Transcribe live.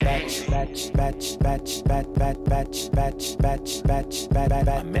met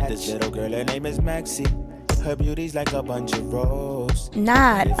this little girl, her name is Maxie. Her beauty's like a bunch of roses.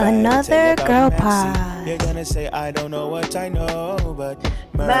 Not another girl pod. You're gonna say I don't know what I know, but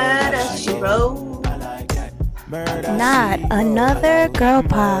Murder she wrote. I like that. Murder Not she wrote. another girl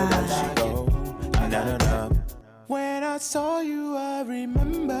pod. When I saw you, I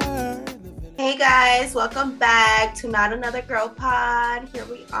remember. Hey guys, welcome back to Not Another Girl Pod. Here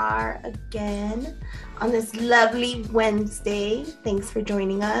we are again on this lovely Wednesday. Thanks for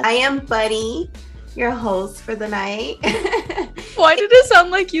joining us. I am Buddy, your host for the night. Why did it sound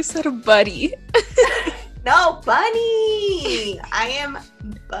like you said a buddy? No, Bunny. I am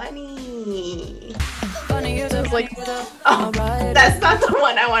Bunny. I was like, Oh, that's not the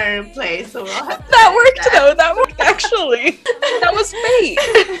one I wanted to play, so we'll have to that worked though. That worked actually. That was fate.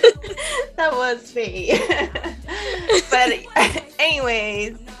 That was fate. But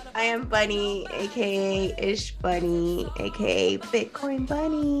anyways, I am Bunny, aka Ish Bunny, aka Bitcoin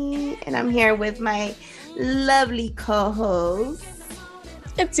Bunny, and I'm here with my lovely co-host.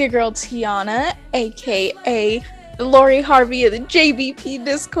 It's your girl Tiana, aka Lori Harvey of the JBP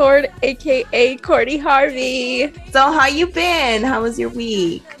Discord, aka Cordy Harvey. So how you been? How was your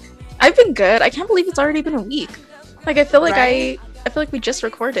week? I've been good. I can't believe it's already been a week. Like I feel like Right? I feel like we just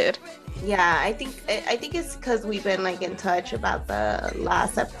recorded. Yeah, I think it's because we've been like in touch about the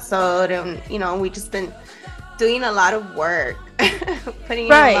last episode, and we just been doing a lot of work, putting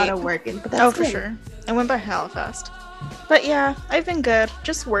in a lot of work in. But that's For good. sure. It went by hella fast. But yeah, I've been good.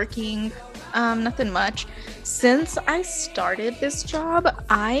 Just working. Nothing much. Since I started this job,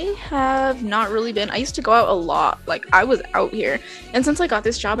 I have not really been. I used to go out a lot. Like I was out here. And since I got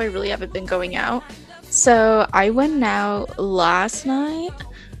this job, I really haven't been going out. So I went out last night.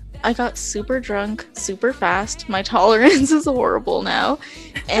 I got super drunk, super fast. My tolerance is horrible now.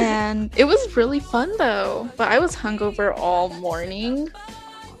 And it was really fun though. But I was hungover all morning,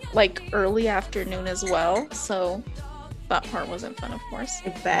 like early afternoon as well. So that part wasn't fun, of course. I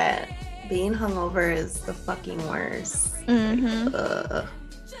bet being hungover is the fucking worst. Mm-hmm. Ugh.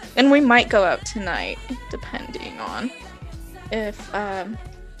 And we might go out tonight, depending on if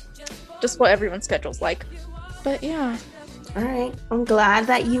just what everyone's schedule's like. But yeah. All right, I'm glad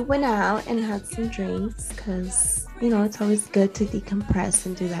that you went out and had some drinks, because it's always good to decompress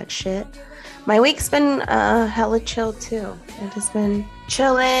and do that shit. My week's been hella chill too. I've just been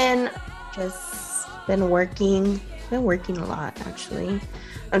chilling, just been working a lot actually.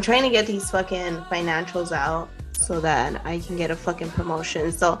 I'm trying to get these fucking financials out so that I can get a fucking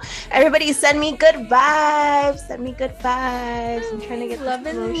promotion. So everybody send me good vibes. I'm trying to get Love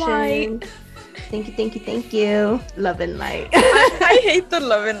this and promotion. light. Thank you. Love and light. I hate the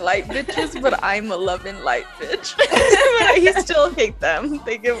love and light bitches, but I'm a love and light bitch. But I still hate them.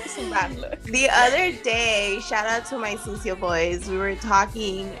 They give us a bad look. The other day, shout out to my Sucio boys, we were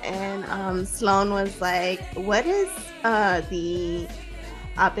talking and Sloan was like, what is the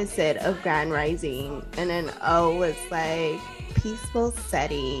opposite of grand rising? And then O was like, peaceful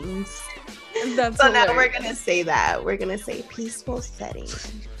settings. That's So now hilarious. we're gonna say that. We're gonna say peaceful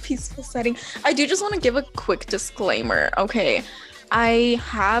settings. Peaceful setting. I do just want to give a quick disclaimer. Okay, I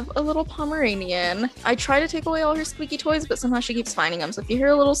have a little Pomeranian. I try to take away all her squeaky toys, but somehow she keeps finding them. So if you hear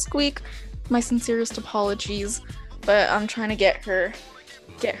a little squeak, my sincerest apologies. But I'm trying to get her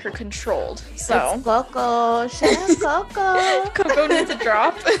controlled. So It's Coco. Shout out Coco. Coco needs a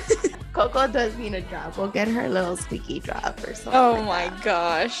drop. Coco does need a drop. We'll get her a little squeaky drop or something. Oh like my that.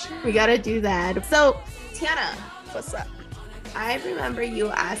 gosh. We gotta do that. So, Tiana, What's up? I remember you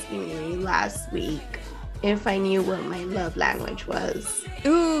asking me last week if I knew what my love language was.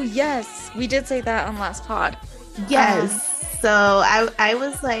 Ooh, yes. We did say that on last pod. Yes. So I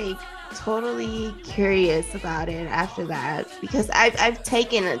was like totally curious about it after that, because I've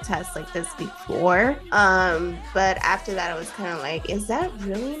taken a test like this before. But after that I was kind of like, is that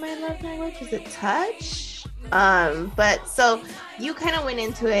really my love language? Is it touch? But so you kind of went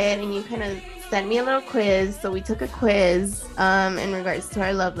into it and you kind of sent me a little quiz. So we took a quiz in regards to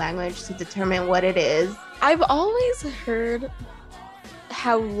our love language to determine what it is. I've always heard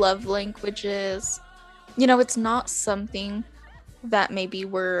how love languages, it's not something that maybe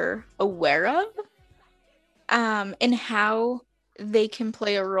we're aware of, and how they can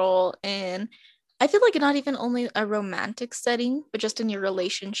play a role in, I feel like not even only a romantic setting, but just in your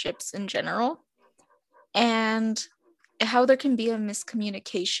relationships in general, and how there can be a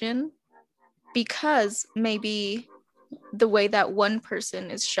miscommunication because maybe the way that one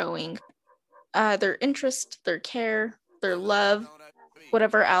person is showing their interest, their care, their love,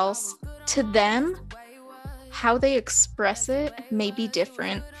 whatever else, to them how they express it may be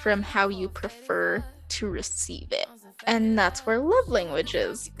different from how you prefer to receive it. And that's where love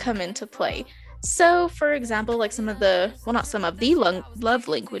languages come into play. So, for example, like the love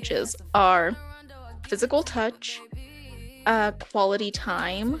languages are physical touch, quality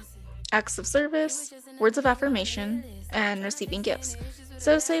time, acts of service, words of affirmation, and receiving gifts.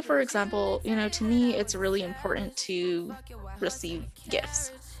 So, say, for example, to me, it's really important to receive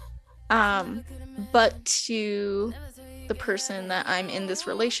gifts. But to the person that I'm in this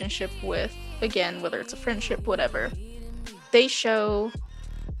relationship with, again, whether it's a friendship, whatever, they show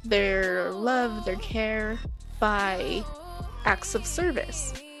their love, their care by acts of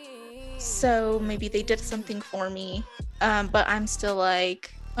service. So maybe they did something for me, but I'm still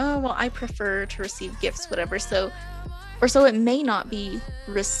like, oh, well, I prefer to receive gifts, whatever. So it may not be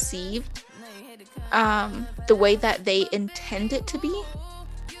received the way that they intend it to be,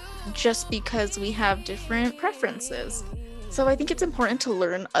 just because we have different preferences. So I think it's important to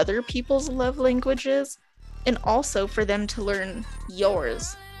learn other people's love languages and also for them to learn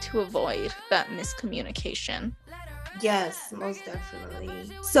yours to avoid that miscommunication. Yes, most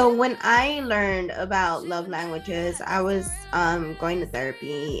definitely. So when I learned about love languages, I was going to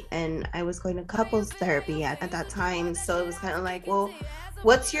therapy, and I was going to couples therapy at that time. So it was kind of like, well,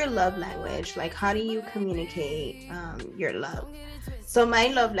 what's your love language? Like, how do you communicate your love? So my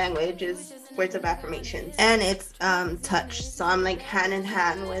love language is words of affirmations, and it's touch. So I'm like hand in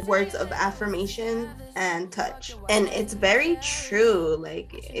hand with words of affirmation and touch. And it's very true.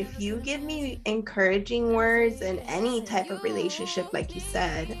 Like, if you give me encouraging words in any type of relationship, like you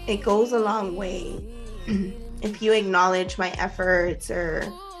said, it goes a long way. If you acknowledge my efforts, or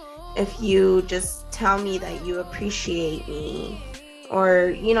if you just tell me that you appreciate me,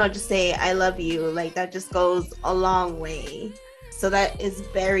 or just say I love you, like, that just goes a long way. So that is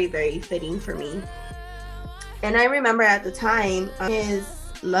very, very fitting for me. And I remember at the time, his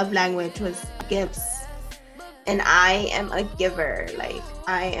love language was gifts. And I am a giver. Like,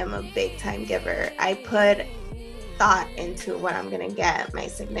 I am a big time giver. I put thought into what I'm going to get my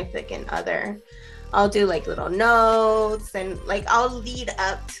significant other. I'll do like little notes, and like I'll lead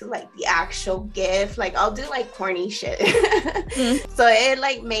up to like the actual gift. Like, I'll do like corny shit. So it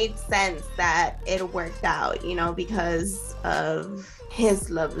like made sense that it worked out, because of his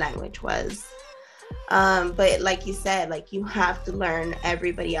love language was. But like you said, like, you have to learn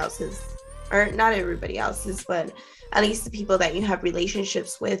everybody else's, or not everybody else's, but at least the people that you have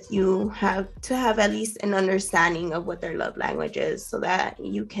relationships with, you have to have at least an understanding of what their love language is, so that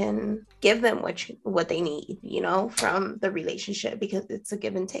you can give them what they need, from the relationship, because it's a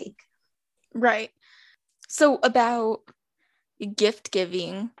give and take. Right. So about gift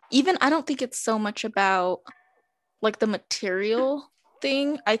giving, even I don't think it's so much about like the material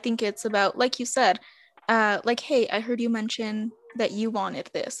thing. I think it's about, like you said, like, hey, I heard you mention that you wanted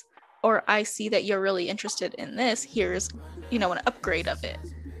this, or I see that you're really interested in this. Here's, an upgrade of it.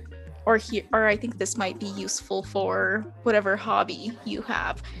 Or I think this might be useful for whatever hobby you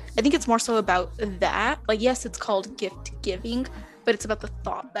have. I think it's more so about that. Like, yes, it's called gift giving, but it's about the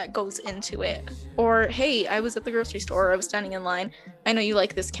thought that goes into it. Or, hey, I was at the grocery store, I was standing in line. I know you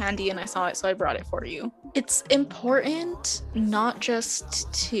like this candy and I saw it, so I brought it for you. It's important not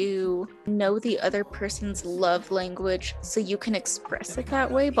just to know the other person's love language so you can express it that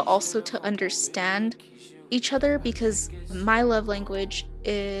way, but also to understand each other, because my love language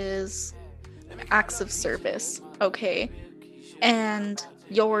is acts of service, okay? And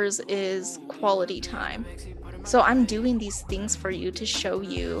yours is quality time. So I'm doing these things for you to show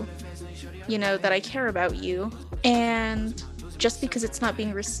you, that I care about you. And just because it's not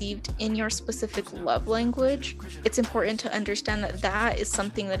being received in your specific love language, it's important to understand that that is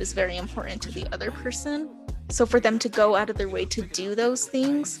something that is very important to the other person. So for them to go out of their way to do those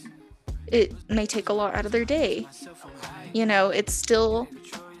things, it may take a lot out of their day. It's still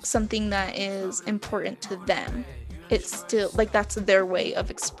something that is important to them. It's still like, that's their way of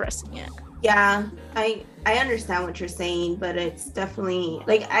expressing it. Yeah, I understand what you're saying, but it's definitely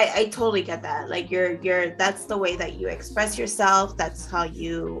like, I totally get that. Like, you're that's the way that you express yourself. That's how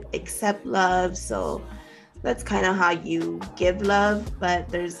you accept love. So that's kind of how you give love. But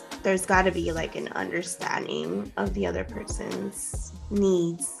there's got to be like an understanding of the other person's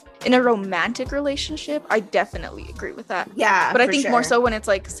needs. In a romantic relationship, I definitely agree with that. Yeah, but I think sure. more so when it's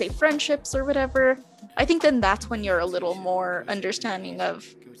like, say, friendships or whatever, I think then that's when you're a little more understanding of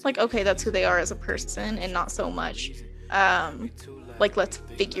like, okay, that's who they are as a person, and not so much like, let's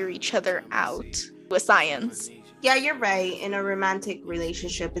figure each other out with science. Yeah, you're right. In a romantic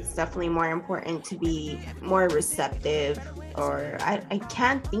relationship, it's definitely more important to be more receptive or I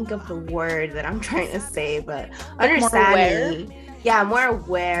can't think of the word that I'm trying to say, but like understanding. Yeah, more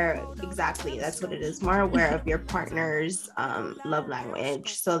aware. Exactly, that's what it is. More aware of your partner's love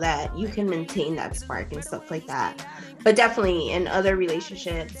language, so that you can maintain that spark and stuff like that. But definitely in other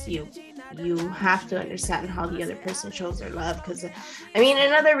relationships, you have to understand how the other person shows their love, because I mean,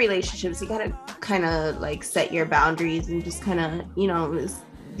 in other relationships you gotta kind of like set your boundaries and just kind of, you know,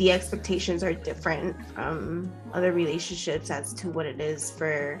 the expectations are different from other relationships as to what it is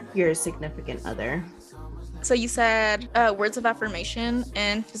for your significant other. So you said words of affirmation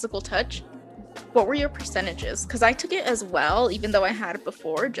and physical touch. What were your percentages? Because I took it as well, even though I had it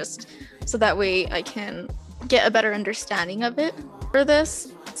before, just so that way I can get a better understanding of it for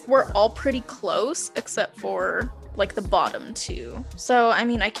this. We're all pretty close, except for like the bottom two. So, I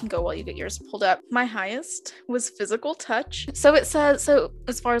mean, I can go while you get yours pulled up. My highest was physical touch. So it says, so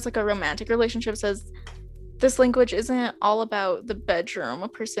as far as like a romantic relationship, says this language isn't all about the bedroom. A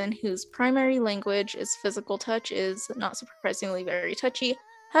person whose primary language is physical touch is, not surprisingly, very touchy.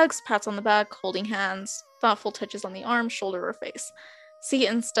 Hugs, pats on the back, holding hands, thoughtful touches on the arm, shoulder, or face. See,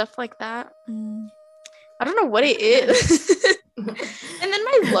 and stuff like that. I don't know what it is. And then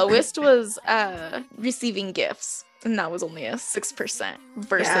my lowest was receiving gifts, and that was only a 6%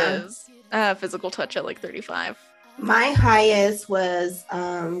 versus physical touch at like 35. My highest was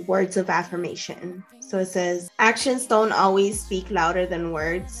words of affirmation. So it says, actions don't always speak louder than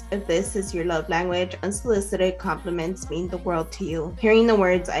words. If this is your love language, unsolicited compliments mean the world to you. Hearing the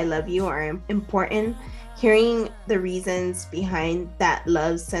words I love you are important. Hearing the reasons behind that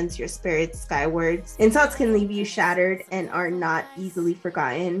love sends your spirit skywards. Insults can leave you shattered and are not easily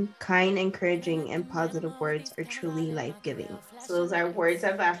forgotten. Kind, encouraging, and positive words are truly life-giving. So those are words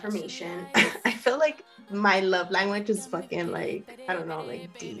of affirmation. I feel like my love language is fucking like, I don't know,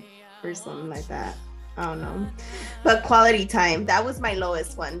 like deep or something like that. I don't know. But quality time, that was my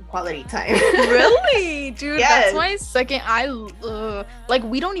lowest one. Quality time. Really? Dude, Yes. That's my second. Like,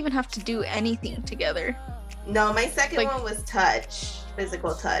 we don't even have to do anything together. No, my second one was touch,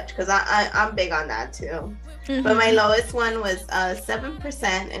 physical touch, because I'm big on that too. But my lowest one was 7%,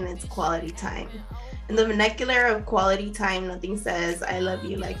 and it's quality time. In the vernacular of quality time, nothing says I love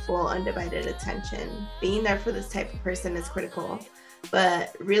you like full undivided attention. Being there for this type of person is critical,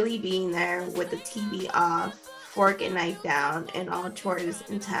 but really being there with the TV off, fork and knife down, and all chores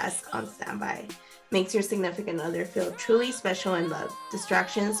and tasks on standby makes your significant other feel truly special and loved.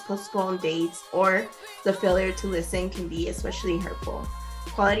 Distractions, postponed dates, or the failure to listen can be especially hurtful.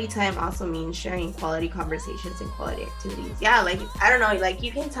 Quality time also means sharing quality conversations and quality activities. Yeah, like, I don't know, like,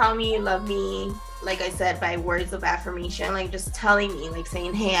 you can tell me you love me, like I said, by words of affirmation, like just telling me, like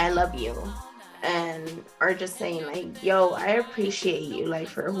saying, hey, I love you. And, or just saying like, yo, I appreciate you, like,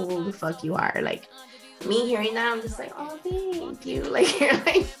 for who the fuck you are. Like, me hearing that, I'm just like, oh, thank you. Like, you're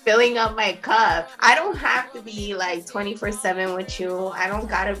like filling up my cup. I don't have to be like 24/7 with you. I don't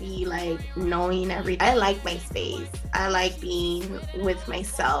gotta be like knowing everything. I like my space. I like being with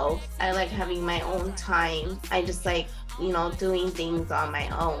myself. I like having my own time. I just like, you know, doing things on my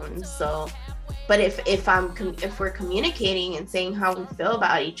own. So, but if we're communicating and saying how we feel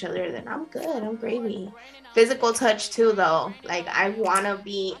about each other, then I'm good. I'm gravy. Physical touch too, though. Like, I want.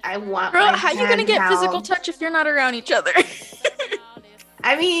 Bro, how you gonna get physical touch if you're not around each other?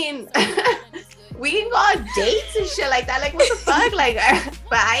 I mean, we can go on dates and shit like that. Like, what the fuck? Like,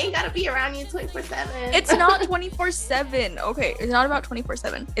 but I ain't gotta be around you 24/7. It's not 24/7. Okay, it's not about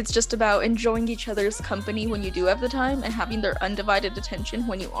 24/7. It's just about enjoying each other's company when you do have the time and having their undivided attention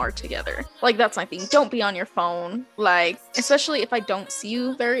when you are together. Like, that's my thing. Don't be on your phone. Like, especially if I don't see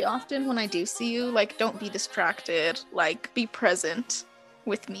you very often. When I do see you, like, don't be distracted. Like, be present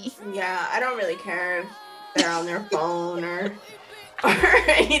with me. Yeah, I don't really care if they're on their phone or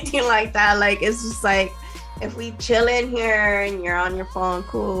anything like that. Like, it's just like, if we chill in here and you're on your phone,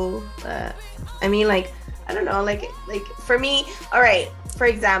 cool. But I mean, like, I don't know, like for me, all right, for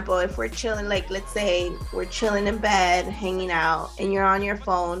example, if we're chilling, like, let's say we're chilling in bed, hanging out, and you're on your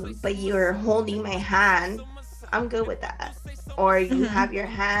phone, but you're holding my hand, I'm good with that. Or you have your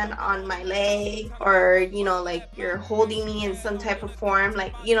hand on my leg, or, you know, like, you're holding me in some type of form,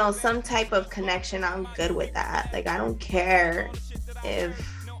 like, you know, some type of connection, I'm good with that. Like, I don't care if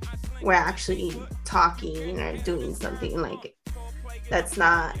we're actually talking or doing something. Like, that's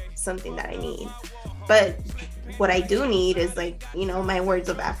not something that I need. But what I do need is, like, you know, my words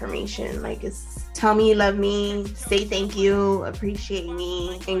of affirmation. Like, it's tell me you love me, say thank you, appreciate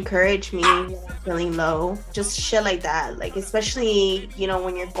me, encourage me when I'm feeling low, just shit like that. Like, especially, you know,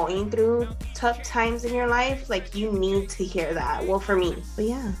 when you're going through tough times in your life, like, you need to hear that. Well, for me. But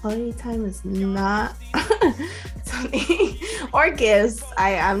yeah, quality time is not something. Or gifts.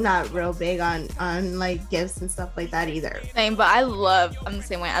 I'm not real big on like gifts and stuff like that either. Same, but I'm the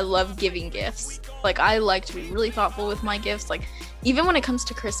same way. I love giving gifts. Like, I like to be really thoughtful with my gifts. Like, even when it comes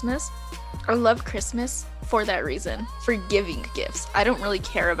to Christmas, I love Christmas for that reason, for giving gifts. I don't really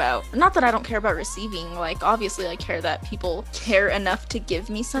care about, not that I don't care about receiving, like, obviously I care that people care enough to give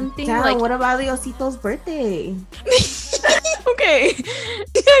me something. Damn, like, what about Diosito's birthday? Okay,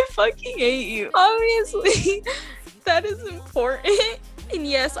 I fucking hate you. Obviously, that is important. And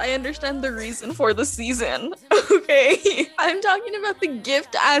yes, I understand the reason for the season. Okay, I'm talking about the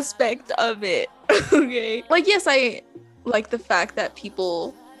gift aspect of it. Okay, like, yes, I like the fact that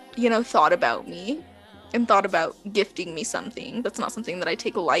people, you know, thought about me and thought about gifting me something. That's not something that I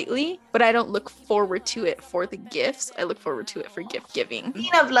take lightly, but I don't look forward to it for the gifts. I look forward to it for gift giving.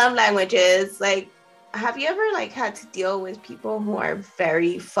 Speaking of love languages, like, have you ever like had to deal with people who are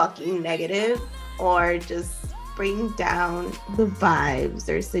very fucking negative or just bring down the vibes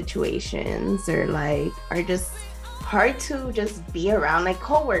or situations, or like are just hard to just be around? Like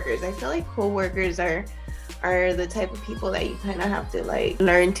coworkers, I feel like coworkers are the type of people that you kind of have to like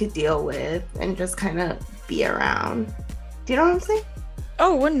learn to deal with and just kind of be around. Do you know what I'm saying?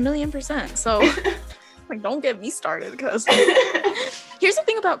 Oh, 1,000,000%. So like, don't get me started, because here's the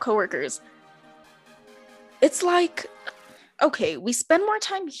thing about coworkers. It's like, okay, we spend more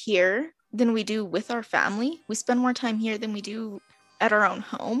time here than we do with our family. We spend more time here than we do at our own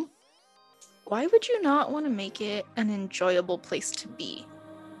home. Why would you not want to make it an enjoyable place to be?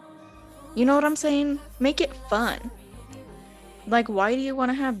 You know what I'm saying? Make it fun. Like, why do you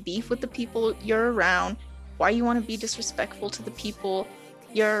want to have beef with the people you're around? Why you want to be disrespectful to the people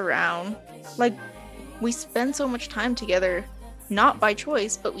you're around? Like, we spend so much time together, not by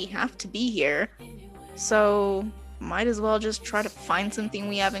choice, but we have to be here. So might as well just try to find something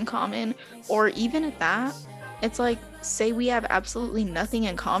we have in common. Or even at that, it's like, say we have absolutely nothing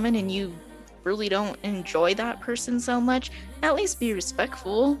in common and you really don't enjoy that person so much, at least be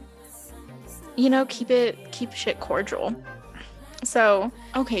respectful. You know, keep shit cordial. So,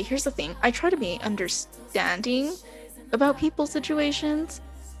 okay, here's the thing. I try to be understanding about people's situations.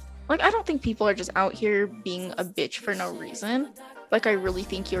 Like, I don't think people are just out here being a bitch for no reason. Like, I really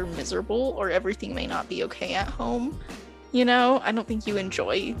think you're miserable, or everything may not be okay at home. You know, I don't think you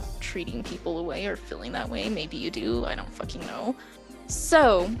enjoy treating people away or feeling that way. Maybe you do, I don't fucking know.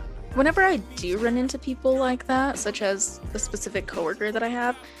 So, whenever I do run into people like that, such as the specific coworker that I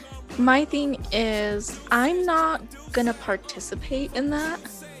have, my thing is, I'm not gonna participate in that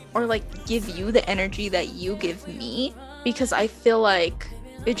or like give you the energy that you give me, because I feel like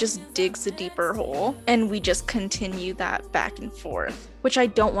it just digs a deeper hole and we just continue that back and forth, which I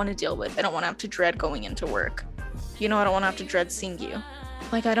don't want to deal with. I don't want to have to dread going into work. You know, I don't want to have to dread seeing you.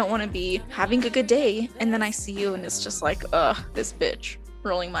 Like, I don't want to be having a good day and then I see you and it's just like, ugh, this bitch,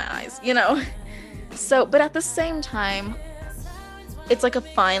 rolling my eyes, you know? So, but at the same time, it's like a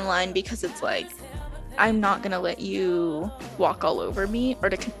fine line, because it's like, I'm not gonna let you walk all over me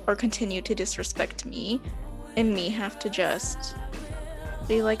or continue to disrespect me and me have to just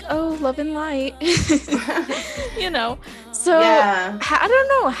be like, oh, love and light. You know? So yeah. I don't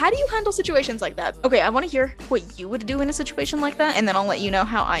know, how do you handle situations like that? Okay, I want to hear what you would do in a situation like that, and then I'll let you know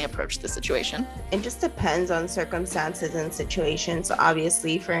how I approach the situation. It just depends on circumstances and situations,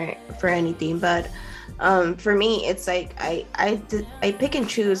 obviously, for anything, but for me, it's like I pick and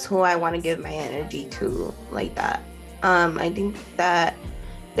choose who I want to give my energy to, like that. I think that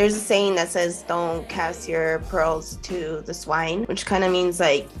there's a saying that says, don't cast your pearls to the swine, which kind of means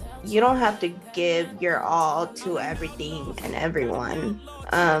like, you don't have to give your all to everything and everyone.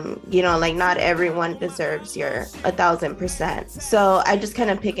 You know, like, not everyone deserves your 1,000%. So I just kind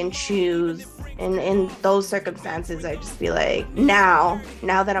of pick and choose. And in those circumstances, I just be like, now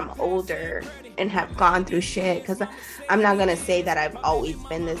that I'm older and have gone through shit, because I'm not gonna say that I've always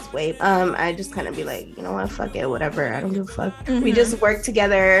been this way. I just kind of be like, you know what, fuck it, whatever, I don't give a fuck. Mm-hmm. We just work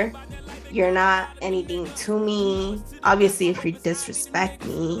together. You're not anything to me. Obviously, if you disrespect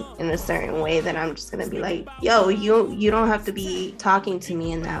me in a certain way, then I'm just gonna be like, yo, you don't have to be talking to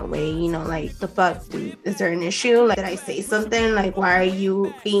me in that way. You know, like, the fuck, dude? Is there an issue? Like, did I say something? Like, why are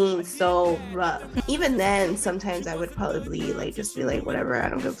you being so rough? Even then, sometimes I would probably like just be like, whatever, I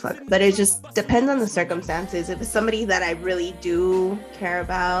don't give a fuck. But it just depends on the circumstances. If it's somebody that I really do care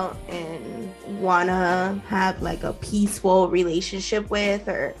about and wanna have like a peaceful relationship with,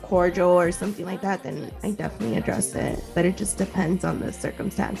 or cordial or something like that, then I definitely address it. But it just depends on the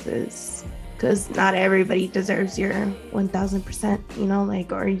circumstances, because not everybody deserves your 1,000%, you know,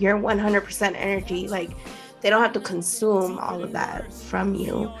 like, or your 100% energy. Like, they don't have to consume all of that from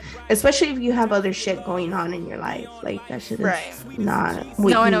you, especially if you have other shit going on in your life. Like that shit is Right. not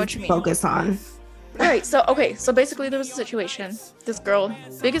what No, I you know need what to you mean. focus on. Right, so okay, so basically there was a situation. This girl,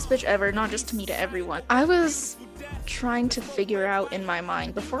 biggest bitch ever, not just to me, to everyone. I was trying to figure out in my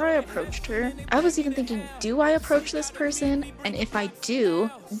mind before I approached her. I was even thinking, do I approach this person? And if I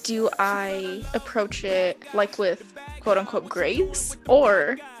do I approach it like with quote unquote grace?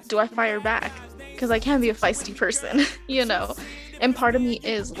 Or do I fire back? Because I can be a feisty person, you know? And part of me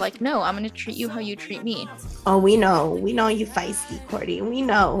is like, no, I'm gonna treat you how you treat me. Oh, we know you feisty, Cordy. We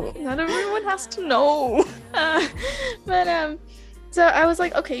know. Not everyone has to know. But so I was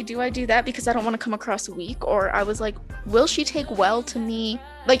like, okay, do I do that because I don't want to come across weak? Or I was like, will she take well to me?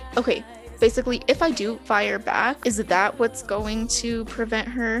 Like, okay, basically, if I do fire back, is that what's going to prevent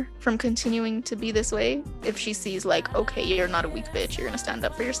her from continuing to be this way? If she sees like, okay, you're not a weak bitch, you're gonna stand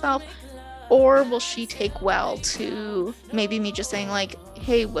up for yourself. Or will she take well to maybe me just saying like,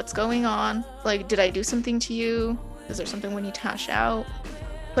 hey, what's going on? Like, did I do something to you? Is there something we need to hash out?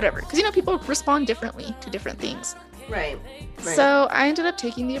 Whatever. Because, you know, people respond differently to different things. Right. So I ended up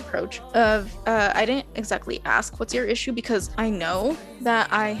taking the approach of, I didn't exactly ask what's your issue because I know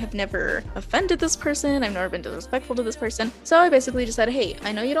that I have never offended this person. I've never been disrespectful to this person. So I basically just said, hey,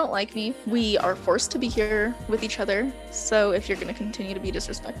 I know you don't like me. We are forced to be here with each other. So if you're going to continue to be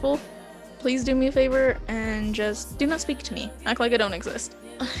disrespectful, please do me a favor and just do not speak to me. Act like I don't exist.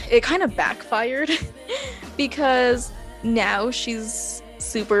 It kind of backfired because now she's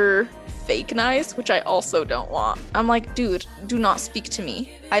super fake nice, which I also don't want. I'm like, dude, do not speak to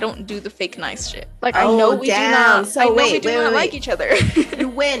me. I don't do the fake nice shit. Like, I know we do not. So I know we do not like each other. you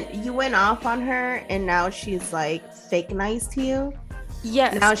went off on her, and now she's like fake nice to you.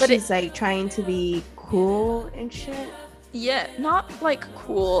 Yes. Now she's like trying to be cool and shit. Yeah, not like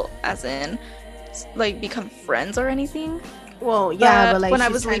cool as in like become friends or anything. Well, yeah, but like when I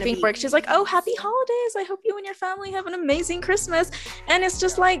was leaving work, she's like, oh, happy holidays. I hope you and your family have an amazing Christmas. And it's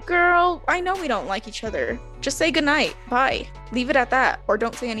just like, girl, I know we don't like each other. Just say goodnight. Bye. Leave it at that. Or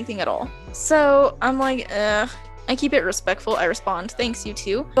don't say anything at all. So I'm like, I keep it respectful. I respond, thanks, you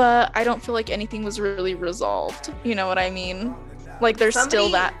too. But I don't feel like anything was really resolved. You know what I mean? Like there's still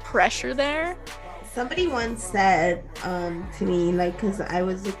that pressure there. Somebody once said to me, like, because I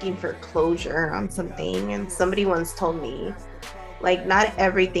was looking for closure on something, and somebody once told me, like, not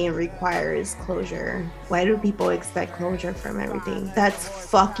everything requires closure. Why do people expect closure from everything? That's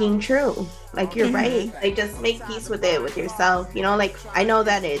fucking true. Like, you're right. Like, just make peace with it, with yourself. You know, like, I know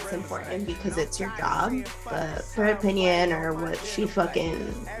that it's important because it's your job, but her opinion or what she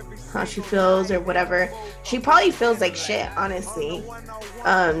fucking, how she feels or whatever, she probably feels like shit, honestly,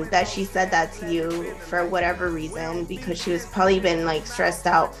 that she said that to you for whatever reason, because she was probably been, like, stressed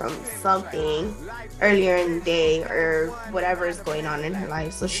out from something earlier in the day or whatever is going on in her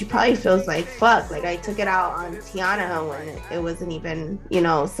life. So she probably feels like, fuck, like I took it out on Tiana when it wasn't even, you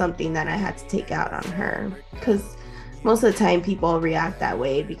know, something that I had to take out on her. Because most of the time people react that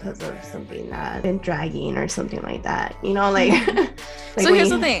way because of something that been dragging or something like that, you know, like, like so here's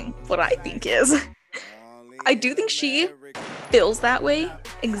the thing. What I think is I do think she feels that way,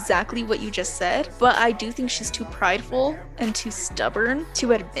 exactly what you just said, but I do think she's too prideful and too stubborn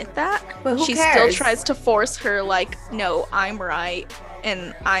to admit that. But who she cares? Still tries to force her, like, no, I'm right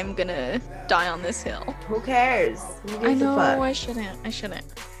and I'm gonna die on this hill. Who cares? I know, I shouldn't.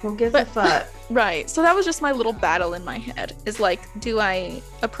 Who gives a fuck? Right, so that was just my little battle in my head, is like, do I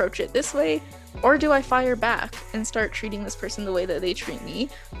approach it this way? Or do I fire back and start treating this person the way that they treat me?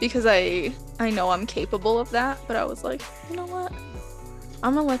 Because I know I'm capable of that, but I was like, you know what?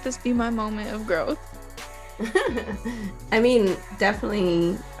 I'm gonna let this be my moment of growth. I mean,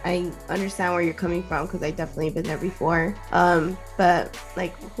 definitely, I understand where you're coming from because I definitely been there before. But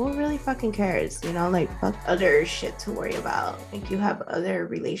like, who really fucking cares? You know, like, fuck other shit to worry about. Like, you have other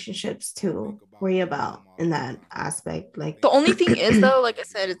relationships to worry about in that aspect. Like, the only thing is, though, like I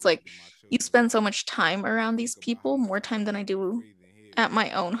said, it's like you spend so much time around these people, more time than I do at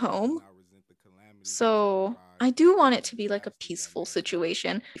my own home. So I do want it to be like a peaceful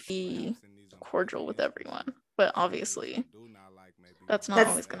situation, be cordial with everyone, but obviously that's not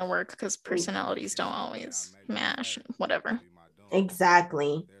always going to work because personalities don't always mash, whatever.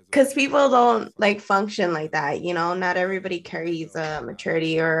 Exactly, because people don't like function like that, you know. Not everybody carries a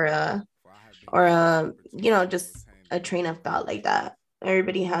maturity or a you know, just a train of thought like that.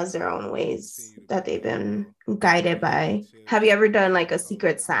 Everybody has their own ways that they've been guided by. Have you ever done like a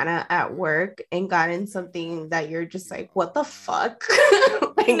secret Santa at work and gotten something that you're just like, what the fuck?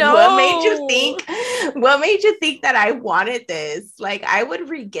 Like, No. what made you think that I wanted this? Like, I would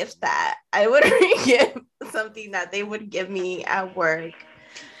regift that. I would regift something that they would give me at work.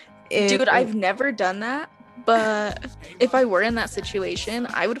 Dude, I've never done that. But if I were in that situation,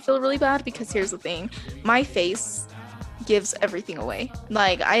 I would feel really bad because here's the thing. My face gives everything away.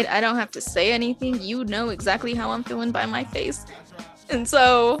 Like, I don't have to say anything. You know exactly how I'm feeling by my face. And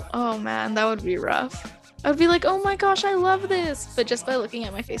so, oh man, that would be rough. I would be like, oh my gosh, I love this. But just by looking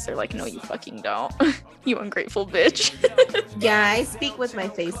at my face, they're like, no, you fucking don't. You ungrateful bitch. Yeah, I speak with my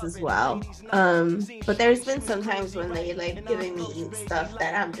face as well. But there's been sometimes when they like giving me stuff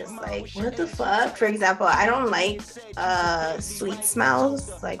that I'm just like, what the fuck? For example, I don't like sweet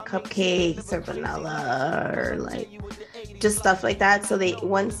smells like cupcakes or vanilla or like just stuff like that. So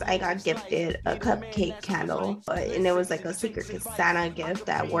once I got gifted a cupcake candle, and it was like a secret Santa gift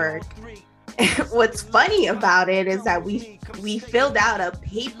at work. What's funny about it is that we filled out a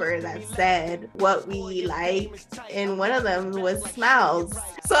paper that said what we liked, and one of them was smells.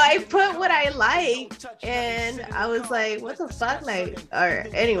 So I put what I liked, and I was like, what the fuck? Like, or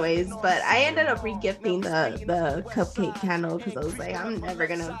anyways, but I ended up regifting the cupcake candle because I was like, I'm never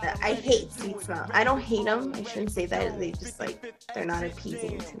gonna. I hate sweet smells. I don't hate them. I shouldn't say that. They just like, they're not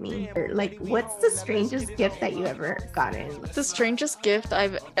appeasing to me. Or, like, what's the strangest gift that you ever gotten? The strangest gift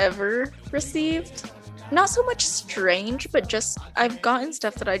I've ever received? Not so much strange, but just I've gotten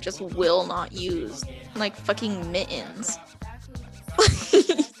stuff that I just will not use. Like fucking mittens.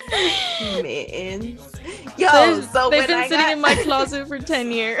 Mittens. Yo, they've been sitting in my closet for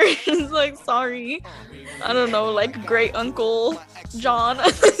 10 years. Like, sorry. I don't know, like great uncle John.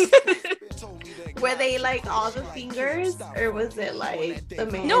 Were they like all the fingers, or was it like the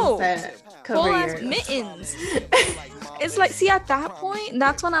mittens? No, that whole cover ass mittens. It's like, see, at that point,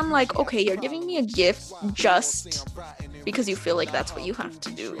 that's when I'm like, okay, you're giving me a gift just because you feel like that's what you have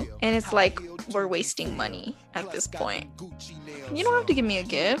to do. And it's like, we're wasting money at this point. You don't have to give me a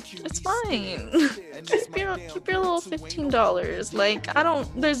gift. It's fine. Just keep your little $15. Like,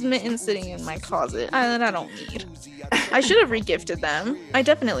 there's mittens sitting in my closet that I don't need. I should have regifted them. I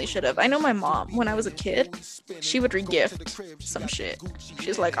definitely should have. I know my mom, when I was a kid, she would regift some shit.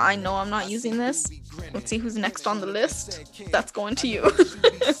 She's like, I know I'm not using this. Let's see who's next on the list. That's going to you.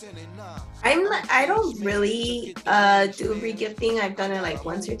 I don't really do regifting. I've done it like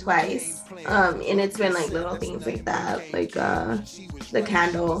once or twice. And it's been like little things like that, like the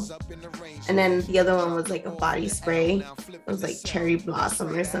candle. And then the other one was like a body spray. It was like cherry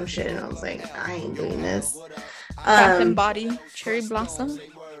blossom or some shit. And I was like, I ain't doing this. Bath and Body cherry blossom.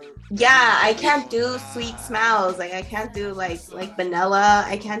 Yeah, I can't do sweet smells. Like, I can't do like vanilla.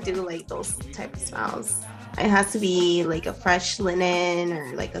 I can't do like those type of smells. It has to be like a fresh linen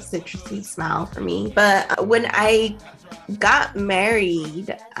or like a citrusy smell for me. But when I got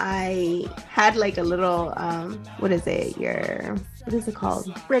married, I had like a little what is it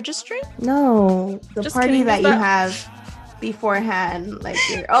called? Registry? No, the Just party kidding, that you have beforehand, like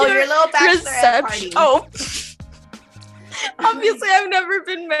your little bachelorette party. Oh. Obviously, I've never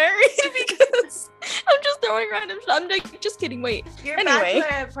been married because I'm just throwing random shit. I'm like, just kidding. Wait. Your anyway.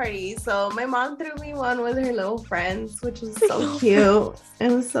 bachelorette party. So my mom threw me one with her little friends, which was so cute.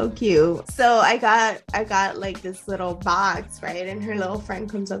 It was so cute. So I got like this little box, right? And her little friend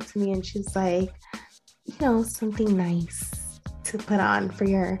comes up to me and she's like, something nice to put on for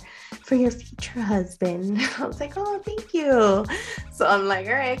your future husband. I was like, oh, thank you. So I'm like,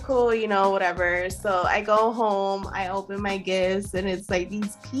 all right, cool, whatever. So I go home, I open my gifts, and it's like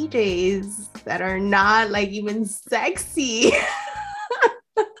these PJs that are not like even sexy.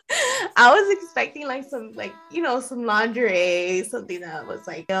 I was expecting like some some lingerie, something that was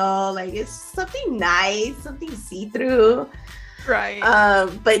like, like it's something nice, something see-through. Right.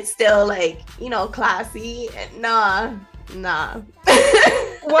 But still like, classy. And nah.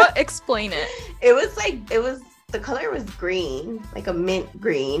 What? Explain it. The color was green, like a mint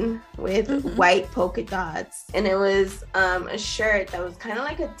green with white polka dots. And it was a shirt that was kind of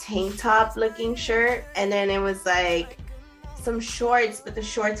like a tank top looking shirt. And then it was like some shorts, but the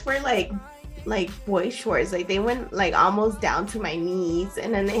shorts were like boy shorts. Like they went like almost down to my knees.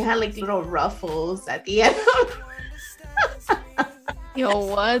 And then they had like little ruffles at the end. Yo,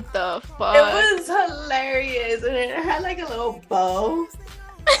 what the fuck? It was hilarious. And it had like a little bow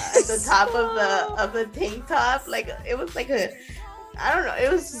at the top of the tank top. Like it was like I don't know,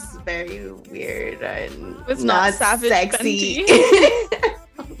 it was just very weird and it's not savage sexy. I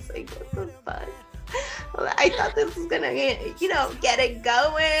was like, what the fuck? I thought this was gonna get it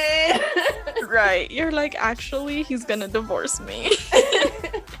going. Right. You're like, actually, he's gonna divorce me.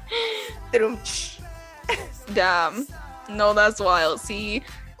 Damn. No, that's wild. See,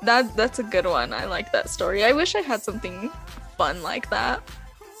 that's a good one. I like that story. I wish I had something fun like that.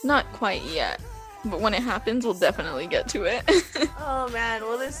 Not quite yet. But when it happens, we'll definitely get to it. Oh man,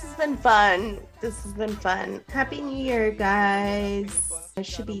 well this has been fun. This has been fun. Happy New Year, guys. It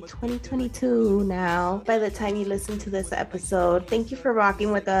should be 2022 now by the time you listen to this episode. Thank you for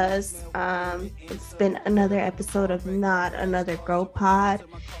rocking with us. It's been another episode of Not Another Girl Pod.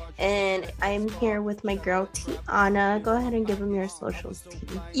 And I'm here with my girl Tiana. Go ahead and give them your socials, T.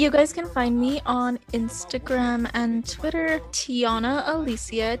 You guys can find me on Instagram and Twitter, Tiana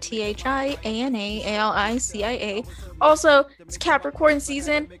Alicia, ThianaAlicia. Also, it's Capricorn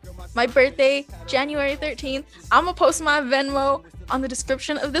season. My birthday, January 13th. I'm gonna post my Venmo on the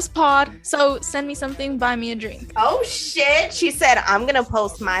description of this pod. So send me something, buy me a drink. Oh shit! She said I'm gonna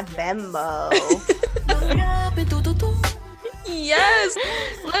post my Venmo. Yes,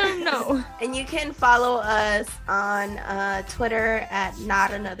 let them know. And you can follow us on Twitter at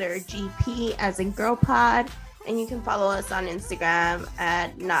Not Another GP as in Girl Pod. And you can follow us on Instagram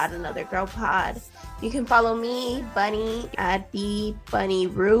at Not Another Girl Pod. You can follow me, Bunny, at B Bunny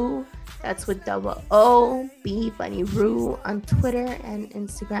Roo. That's with double O, B Bunny Roo on Twitter and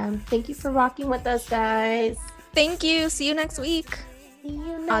Instagram. Thank you for rocking with us, guys. Thank you. See you next week. See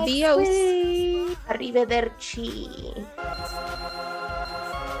you next Adios. week. Arrivederci.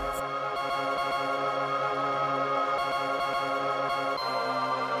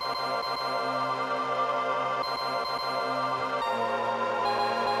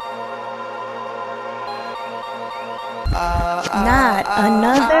 Not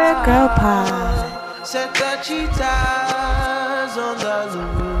Another Girl Pod. Set the cheetahs on the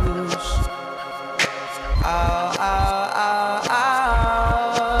loose. Ow, ow, ow,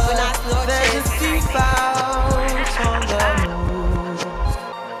 ow. There's a thief out on the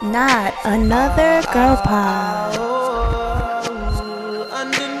move. Not Another Girl Pod.